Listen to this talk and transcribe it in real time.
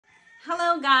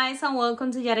Hello guys and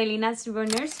welcome to Yarelina's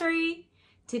Nursery.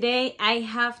 Today I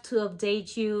have to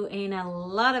update you in a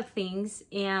lot of things,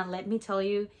 and let me tell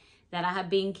you that I have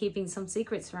been keeping some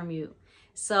secrets from you.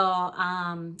 So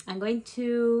I'm going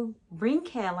to bring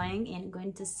Kellen and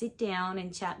going to sit down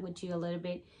and chat with you a little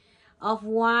bit of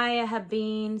why I have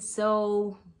been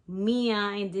so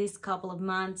Mia in this couple of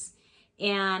months,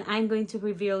 and I'm going to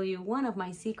reveal you one of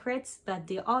my secrets, but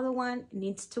the other one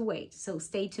needs to wait, so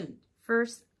stay tuned.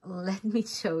 First, let me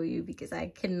show you because I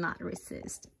cannot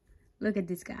resist. Look at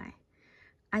this guy.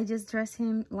 I just dressed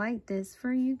him like this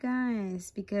for you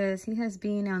guys because he has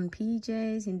been on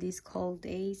PJs in these cold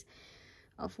days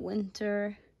of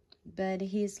winter, but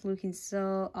he's looking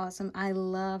so awesome. I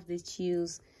love these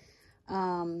shoes.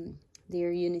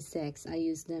 They're unisex. I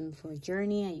use them for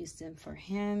Journey, I use them for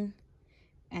him,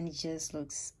 and it just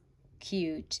looks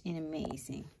cute and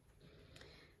amazing.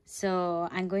 So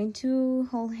I'm going to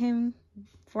hold him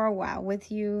for a while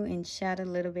with you and chat a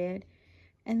little bit,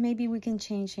 and maybe we can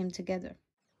change him together.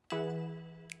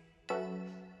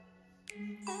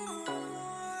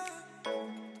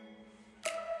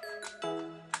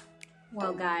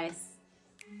 Well guys,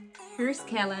 here's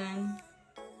Kellen,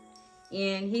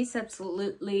 and he's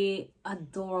absolutely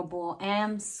adorable.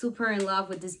 I'm super in love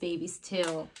with this baby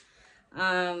still.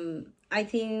 I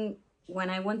think when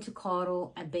I want to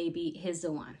cuddle a baby, he's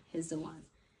the one.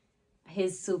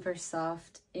 He's super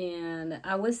soft, and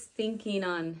I was thinking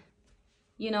on,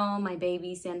 you know, my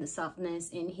babies and the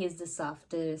softness, and he's the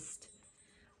softest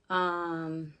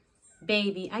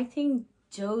baby. I think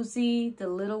Josie, the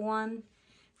little one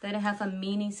that I have a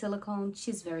mini silicone,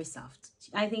 she's very soft.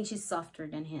 I think she's softer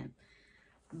than him.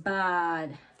 But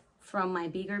from my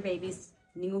bigger babies,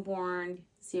 newborn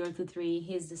 0 to 3,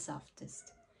 he's the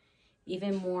softest,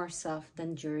 even more soft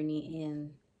than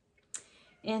Journey,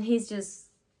 and he's just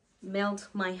melt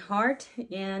my heart,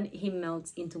 and he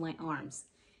melts into my arms.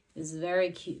 It's very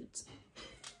cute.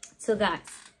 So guys,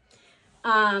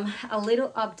 a little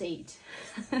update.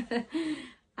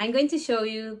 I'm going to show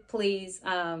you, please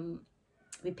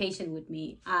be patient with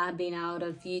me. I've been out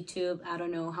of YouTube, I don't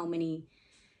know how many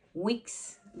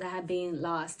weeks that have been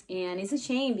lost, and it's a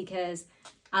shame because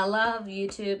I love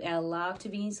YouTube, I love to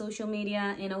be in social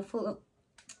media, and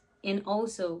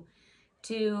also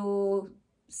to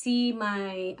see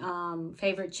my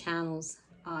favorite channels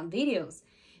videos.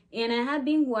 And I have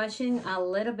been watching a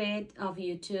little bit of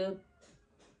YouTube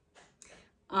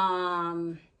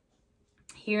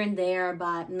here and there,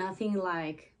 but nothing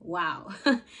like wow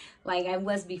like I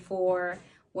was before,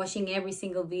 watching every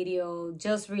single video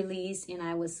just released and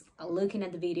I was looking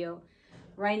at the video.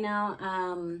 Right now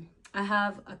I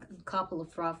have a couple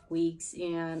of rough weeks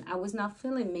and I was not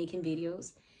feeling making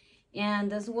videos,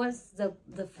 and this was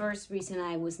the first reason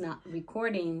I was not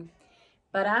recording.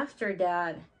 But after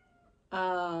that,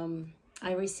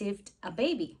 I received a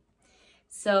baby.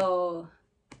 So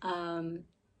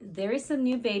there is a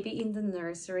new baby in the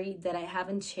nursery that I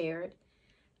haven't shared.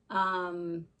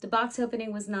 The box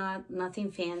opening was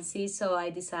nothing fancy, so I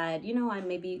decided, you know, I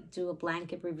maybe do a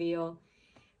blanket reveal.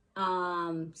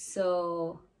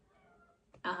 So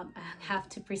I have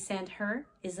to present her.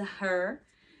 Is a her,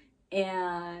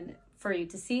 and for you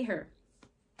to see her.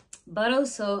 But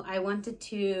also I wanted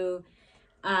to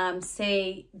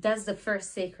say that's the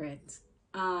first secret.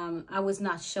 I was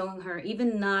not showing her,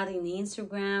 even not in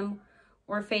Instagram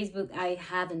or Facebook. I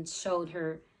haven't showed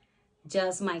her.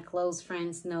 Just my close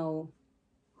friends know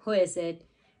who is it,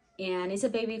 and it's a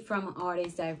baby from an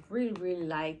artist that I really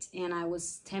liked, and I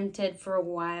was tempted for a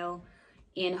while,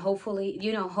 and hopefully,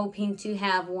 you know, hoping to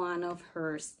have one of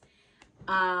hers.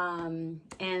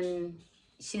 And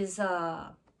she's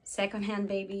a secondhand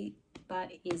baby,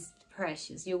 but is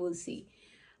precious, you will see.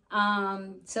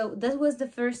 So that was the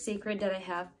first secret that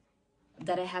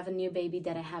I have a new baby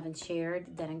that I haven't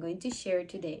shared, that I'm going to share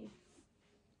today.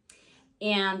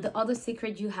 And the other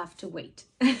secret, you have to wait.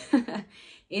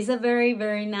 It's a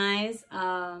very nice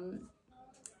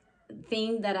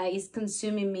thing that is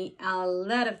consuming me a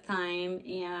lot of time,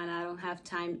 and I don't have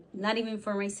time, not even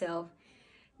for myself,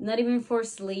 not even for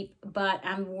sleep, but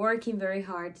I'm working very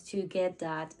hard to get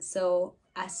that. So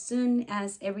as soon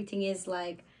as everything is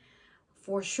like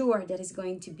for sure that is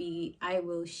going to be, I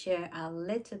will share a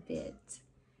little bit.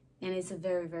 And it's a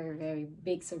very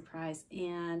big surprise,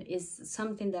 and it's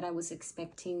something that I was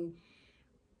expecting,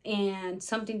 and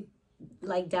something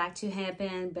like that to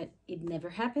happen, but it never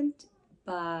happened.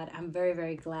 But I'm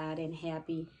very glad and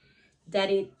happy that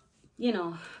it, you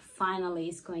know, finally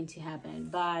is going to happen.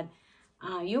 But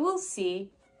you will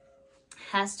see,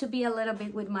 has to be a little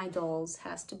bit with my dolls,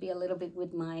 has to be a little bit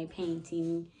with my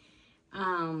painting,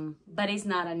 but it's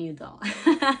not a new doll.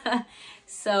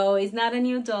 So it's not a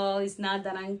new doll. It's not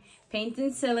that I'm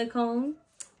painting silicone.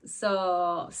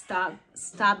 So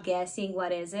stop guessing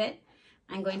what is it.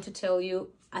 I'm going to tell you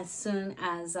as soon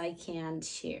as I can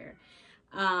share.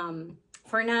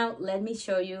 For now, let me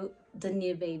show you the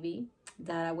new baby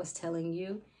that I was telling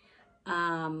you.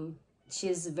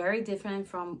 She's very different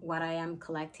from what I am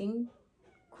collecting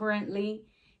currently,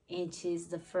 and she's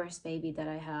the first baby that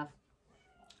I have.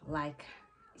 Like,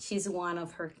 she's one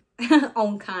of her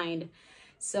own kind.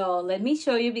 So let me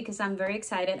show you, because I'm very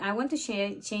excited. I want to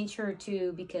change her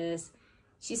too, because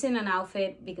she's in an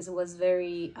outfit because it was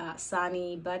very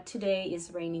sunny, but today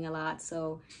is raining a lot.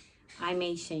 So I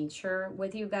may change her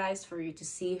with you guys for you to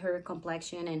see her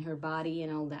complexion and her body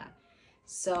and all that.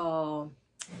 So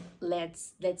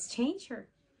let's change her.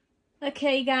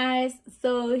 Okay guys,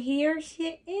 so here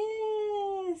she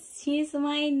is. She's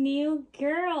my new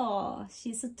girl.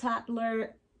 She's a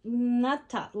toddler, not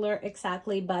toddler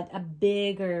exactly, but a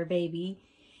bigger baby.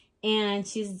 And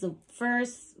she's the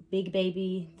first big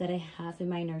baby that I have in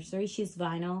my nursery. She's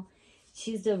vinyl.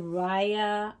 She's the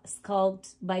Raya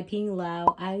sculpt by Pink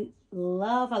Lau. I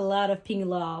love a lot of Pink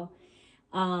Lau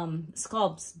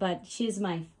sculpts, but she's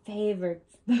my favorite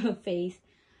face.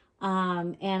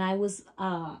 And I was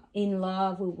in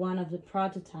love with one of the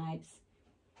prototypes.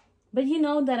 But you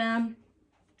know that I'm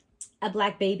a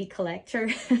black baby collector.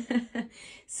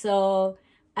 So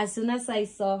as soon as I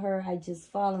saw her, I just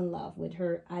fall in love with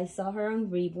her. I saw her on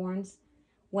Reborns.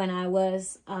 When I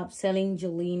was selling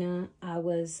Jolena, I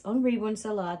was on Reborns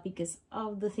a lot because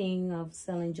of the thing of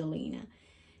selling Jolena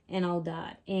and all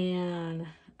that. And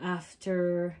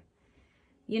after,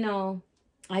 you know,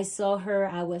 I saw her,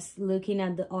 I was looking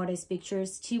at the artist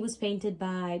pictures. She was painted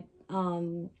by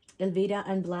Elvira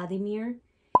and Vladimir.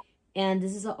 And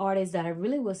this is an artist that I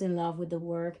really was in love with the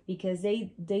work, because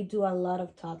they do a lot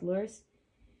of toddlers.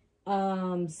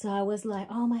 So I was like,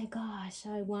 oh my gosh,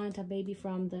 I want a baby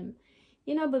from them.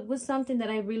 You know, but it was something that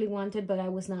I really wanted, but I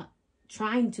was not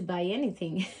trying to buy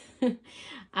anything.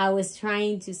 I was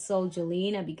trying to sell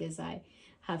Jolena because I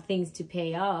have things to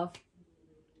pay off.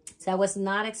 So I was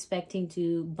not expecting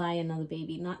to buy another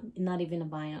baby, not even a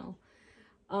vinyl.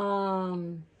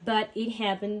 But it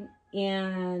happened,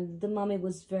 and the mommy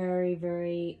was very,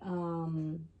 very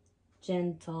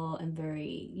gentle and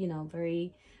very, you know,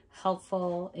 very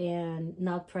helpful and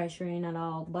not pressuring at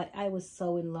all. But I was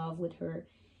so in love with her.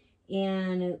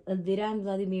 And Elvira and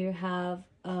Vladimir have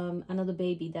another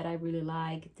baby that I really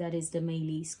like. That is the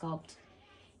Meili sculpt.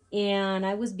 And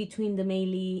I was between the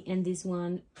Meili and this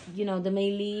one. You know, the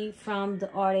Meili from the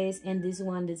artist and this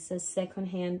one that's a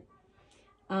secondhand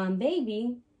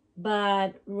baby.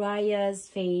 But Raya's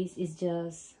face is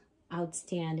just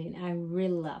outstanding. I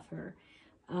really love her.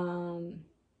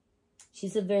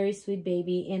 She's a very sweet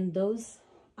baby. And those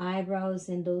eyebrows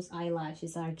and those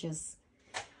eyelashes are just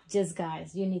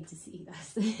guys, you need to see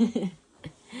that.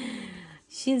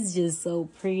 She's just so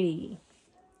pretty.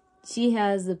 She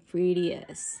has the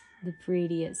prettiest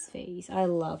face. I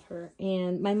love her.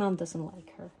 And my mom doesn't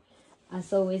like her.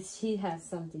 So she has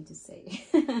something to say.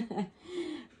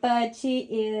 But she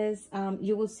is,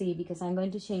 you will see, because I'm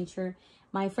going to change her.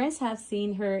 My friends have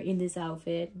seen her in this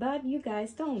outfit, but you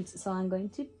guys don't. So I'm going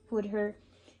to put her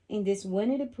in this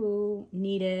Winnie the Pooh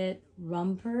knitted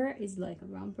romper. It's like a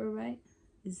romper, right?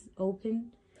 Is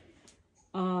open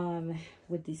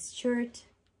with this shirt.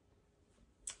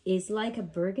 It's like a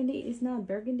burgundy. It's not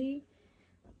burgundy,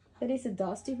 but it's a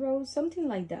dusty rose, something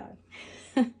like that.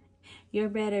 You're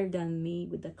better than me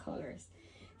with the colors.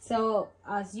 So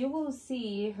as you will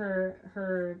see,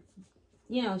 her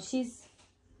you know, she's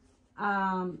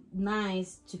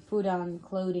nice to put on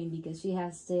clothing because she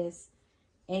has this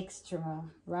extra,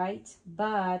 right?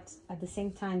 But at the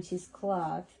same time, she's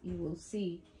cloth, you will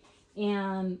see.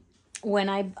 And when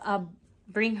I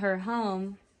bring her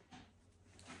home,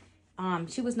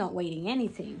 she was not weighing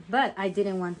anything, but I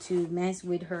didn't want to mess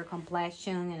with her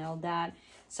complexion and all that.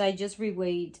 So I just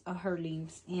reweighed her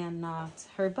limbs and not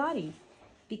her body,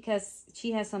 because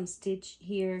she has some stitch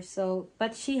here. So,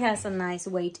 but she has a nice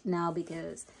weight now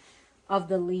because of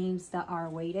the limbs that are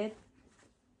weighted.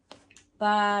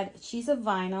 But she's a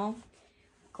vinyl,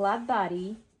 clad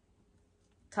body,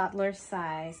 toddler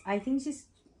size. I think she's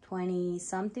 20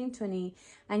 something, 20.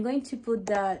 I'm going to put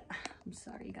that, I'm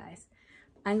sorry guys,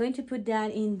 I'm going to put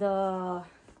that in the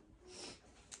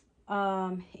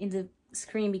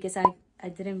screen because I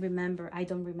didn't remember. I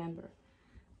don't remember.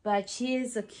 But she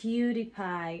is a cutie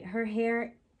pie. Her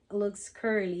hair looks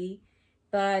curly,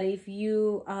 but if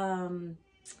you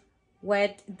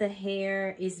wet the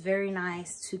hair, is very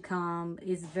nice to comb,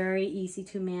 it's very easy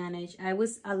to manage. I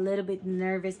was a little bit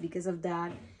nervous because of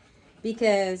that,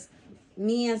 because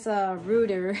me as a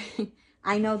rooter,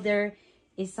 I know there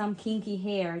is some kinky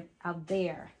hair out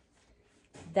there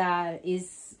that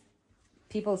is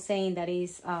people saying that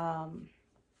is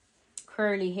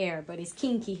curly hair, but it's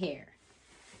kinky hair.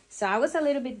 So I was a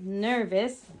little bit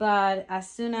nervous, but as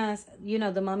soon as, you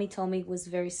know, the mommy told me it was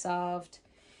very soft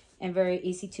and very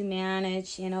easy to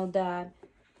manage, you know, that.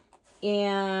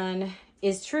 And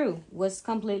it's true, was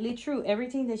completely true.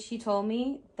 Everything that she told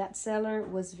me, that seller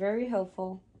was very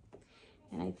helpful.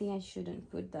 And I think I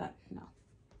shouldn't put that, no.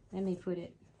 Let me put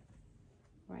it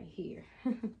right here.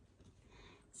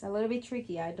 It's a little bit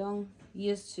tricky. I don't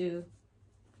used to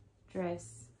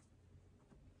dress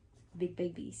big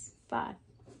babies, but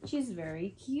she's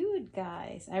very cute,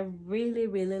 guys. I really,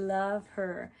 really love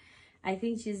her. I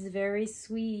think she's very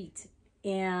sweet,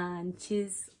 and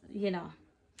she's, you know,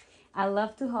 I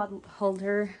love to hold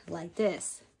her like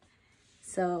this.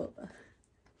 So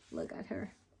look at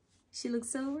her. She looks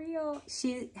so real.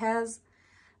 She has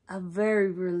a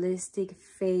very realistic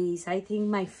face. I think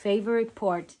my favorite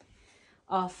part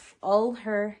of all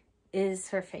her is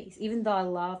her face, even though I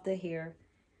love the hair.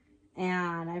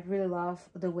 And I really love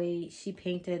the way she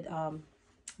painted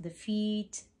the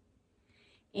feet,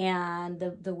 and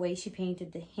the way she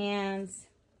painted the hands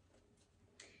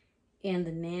and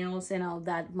the nails and all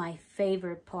that. My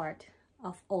favorite part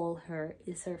of all her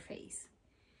is her face.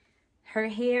 Her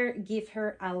hair gives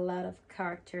her a lot of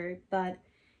character, but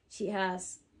she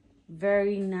has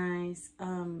very nice,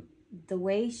 the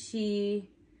way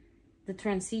the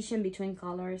transition between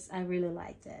colors, I really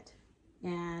liked it.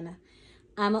 And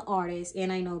I'm an artist,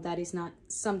 and I know that is not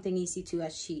something easy to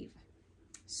achieve.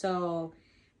 So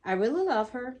I really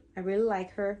love her. I really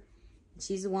like her.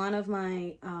 She's one of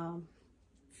my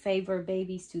favorite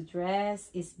babies to dress.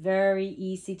 It's very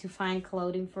easy to find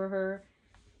clothing for her.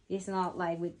 It's not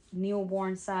like with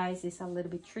newborn size, it's a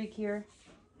little bit trickier.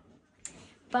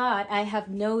 But I have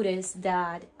noticed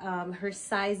that her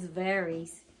size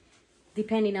varies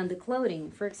depending on the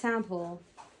clothing. For example,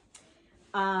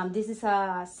 this is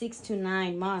a 6 to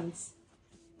 9 months,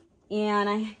 and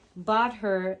I bought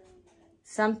her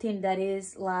something that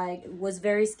is like, was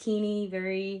very skinny,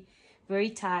 very, very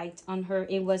tight on her.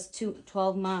 It was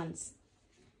 12 months.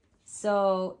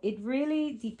 So it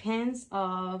really depends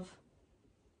of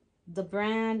the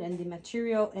brand and the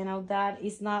material and all that.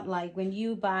 It's not like when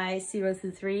you buy 0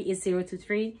 to 3 is 0 to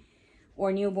 3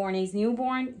 or newborn is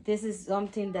newborn. This is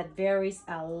something that varies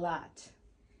a lot.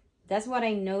 That's what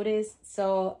I noticed.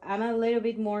 So I'm a little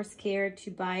bit more scared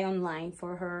to buy online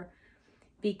for her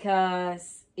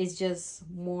because it's just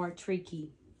more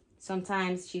tricky.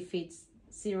 Sometimes she fits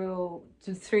 0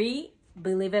 to 3,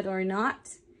 believe it or not.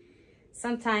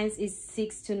 Sometimes it's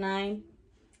 6 to 9,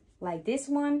 like this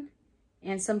one.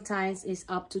 And sometimes it's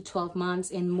up to 12 months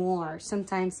and more.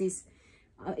 Sometimes it's,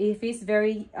 if it's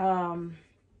very,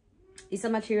 it's a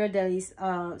material that is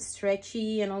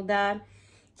stretchy and all that,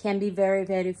 can be very,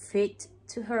 very fit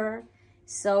to her.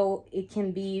 So it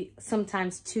can be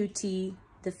sometimes 2T,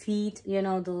 the feet, you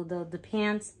know, the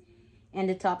pants, and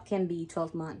the top can be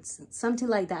 12 months, something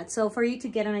like that. So for you to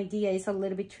get an idea, it's a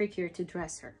little bit trickier to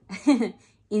dress her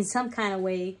in some kind of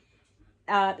way.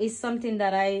 It's something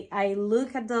that I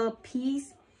look at the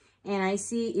piece and I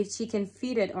see if she can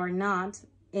fit it or not,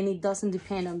 and it doesn't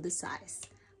depend on the size.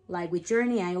 Like with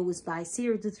Journey, I always buy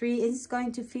 0 to 3. It's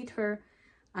going to fit her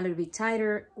a little bit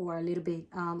tighter or a little bit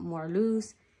more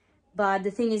loose, but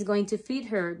the thing is going to fit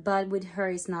her. But with her,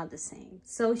 it's not the same.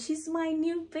 So she's my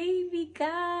new baby,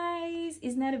 guys.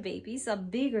 It's not a baby, it's a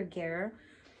bigger girl,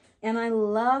 and I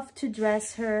love to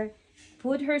dress her,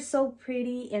 put her so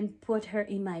pretty, and put her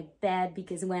in my bed,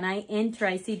 because when I enter,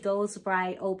 I see those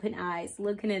bright open eyes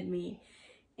looking at me,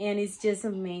 and it's just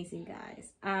amazing,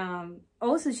 guys.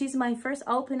 Also, she's my first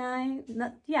open eye.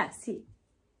 Let's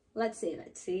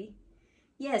see.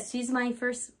 Yes, she's my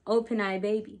first open eye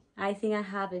baby. I think I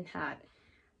haven't had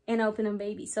an open eye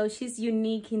baby, so she's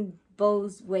unique in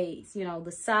both ways, you know,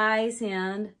 the size,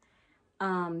 and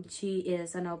she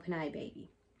is an open eye baby.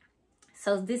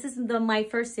 So this is my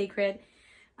first secret.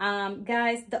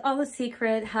 Guys, the other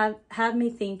secret have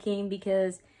me thinking,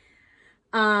 because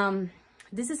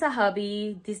this is a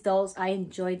hobby. These dolls, I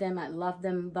enjoy them, I love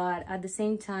them, but at the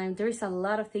same time, there is a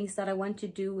lot of things that I want to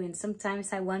do, and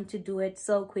sometimes I want to do it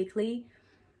so quickly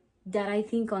that I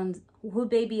think on who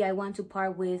baby I want to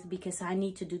part with, because I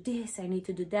need to do this, I need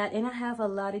to do that, and I have a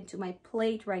lot into my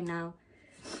plate right now.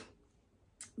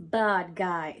 But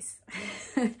guys,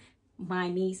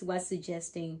 my niece was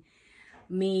suggesting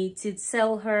me to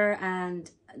sell her,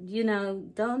 and you know,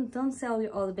 don't sell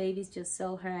all the babies, just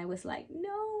sell her. I was like,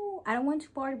 no, I don't want to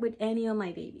part with any of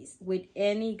my babies, with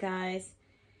any guys.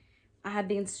 I have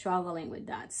been struggling with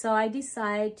that, so I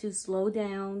decided to slow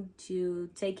down, to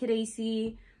take it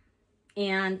easy,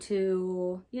 and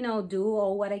to, you know, do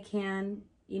all what I can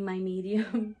in my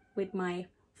medium with my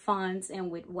funds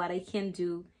and with what I can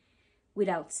do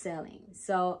without selling.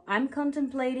 So I'm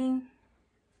contemplating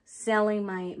selling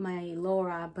my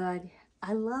Laura, but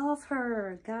I love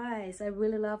her, guys. I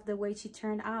really love the way she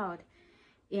turned out,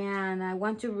 and I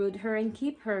want to root her and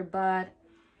keep her, but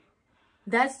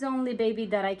that's the only baby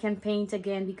that I can paint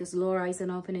again because Laura is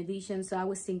an open edition, so I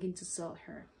was thinking to sell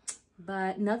her,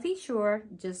 but nothing sure,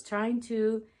 just trying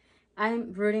to.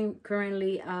 I'm rooting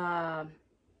currently a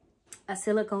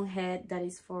silicone head that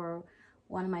is for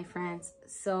one of my friends.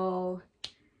 So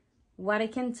what I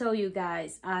can tell you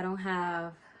guys, I don't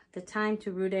have the time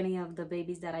to root any of the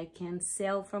babies that I can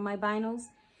sell from my vinyls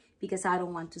because I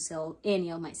don't want to sell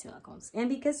any of my silicones, and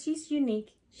because she's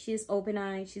unique, she's open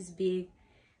eye, she's big,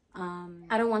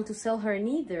 I don't want to sell her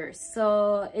neither.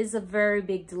 So it's a very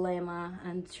big dilemma.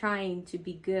 I'm trying to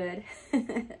be good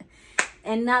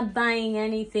and not buying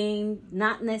anything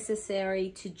not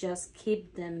necessary to just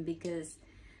keep them because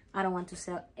I don't want to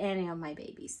sell any of my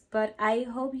babies. But I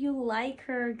hope you like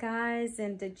her, guys,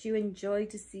 and that you enjoy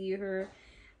to see her.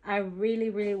 I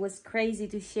really was crazy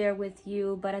to share with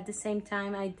you, but at the same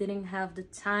time I didn't have the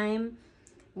time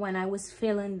when I was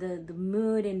feeling the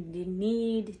mood and the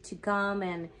need to come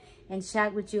and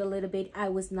chat with you a little bit. I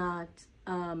was not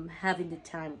having the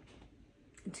time.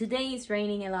 Today it's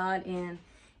raining a lot and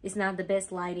it's not the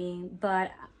best lighting,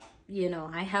 but you know,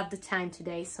 I have the time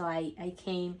today, so I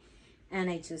came and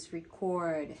I just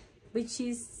record, which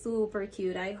is super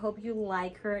cute. I hope you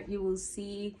like her. You will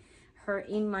see her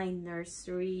in my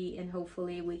nursery, and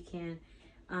hopefully we can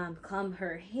comb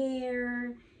her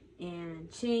hair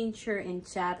and change her and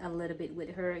chat a little bit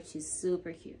with her. She's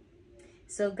super cute.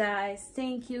 So guys,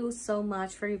 thank you so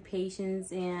much for your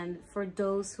patience, and for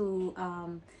those who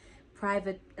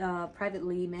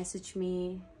privately messaged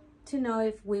me to know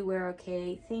if we were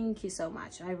okay, thank you so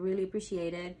much. I really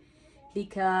appreciate it,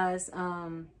 because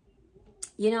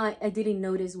you know, I didn't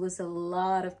notice was a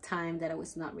lot of time that I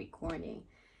was not recording,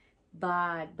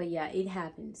 but yeah, it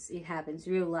happens.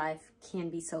 Real life can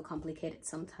be so complicated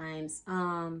sometimes,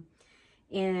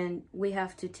 and we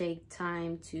have to take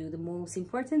time to the most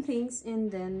important things,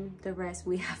 and then the rest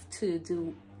we have to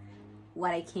do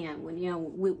what I can, when, you know,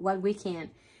 what we can.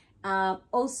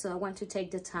 Also, I want to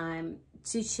take the time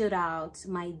to shout out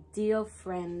my dear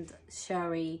friend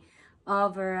Sherry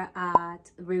over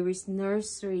at Riri's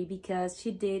Nursery, because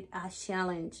she did a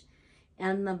challenge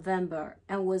in November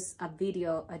and was a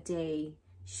video a day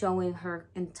showing her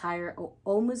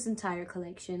almost entire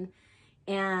collection.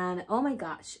 And oh my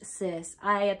gosh, sis,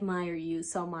 I admire you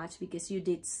so much, because you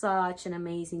did such an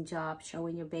amazing job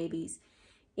showing your babies,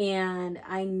 and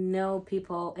I know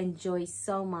people enjoy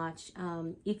so much.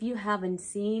 If you haven't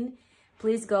seen,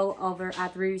 please go over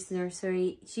at Riri's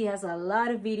Nursery. She has a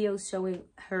lot of videos showing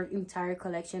her entire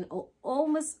collection,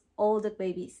 almost all the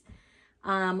babies.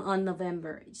 On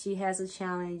November, she has a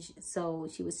challenge, so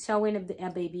she was showing a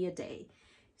baby a day.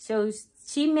 So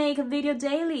she make a video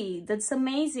daily. That's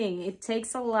amazing. It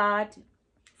takes a lot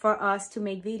for us to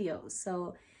make videos.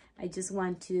 So I just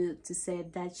want to say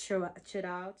that shout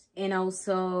out, and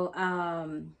also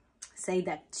say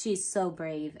that she's so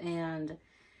brave, and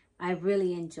I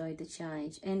really enjoyed the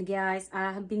challenge. And guys,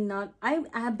 I have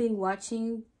been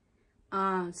watching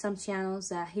some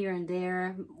channels here and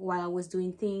there while I was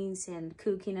doing things and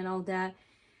cooking and all that,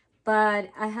 but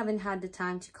I haven't had the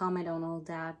time to comment on all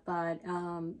that.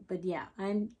 But yeah,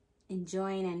 I'm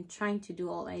enjoying and trying to do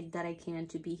all that I can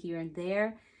to be here and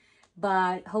there.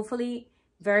 But hopefully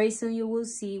very soon you will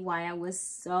see why I was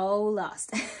so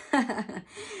lost.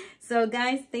 So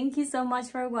guys, thank you so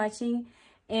much for watching.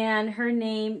 And her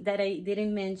name that I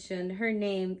didn't mention, her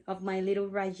name of my little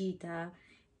Rajita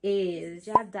is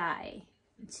Jadai.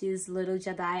 She's little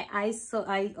Jadai.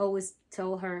 I always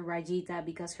tell her Rajita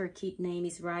because her kid name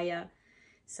is Raya.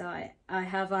 So I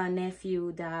have a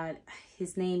nephew that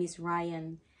his name is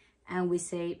Ryan, and we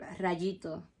say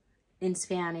Rayito in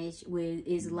Spanish, which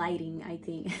is lighting, I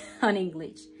think, on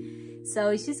English.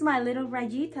 So she's my little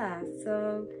Rajita.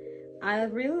 So I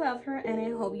really love her, and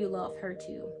I hope you love her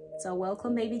too. So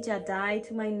welcome baby Jadai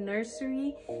to my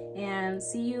nursery, and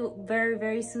see you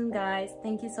very soon, guys.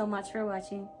 Thank you so much for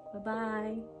watching.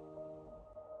 Bye-bye.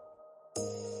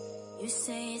 You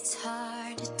say it's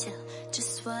hard to tell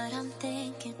just what I'm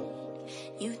thinking.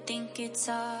 You think it's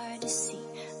hard to see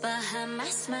behind my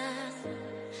smile.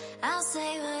 I'll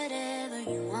say whatever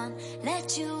you want,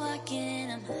 let you walk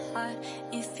in on my heart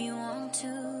if you want to.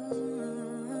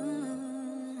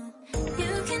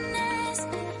 You can ask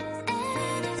me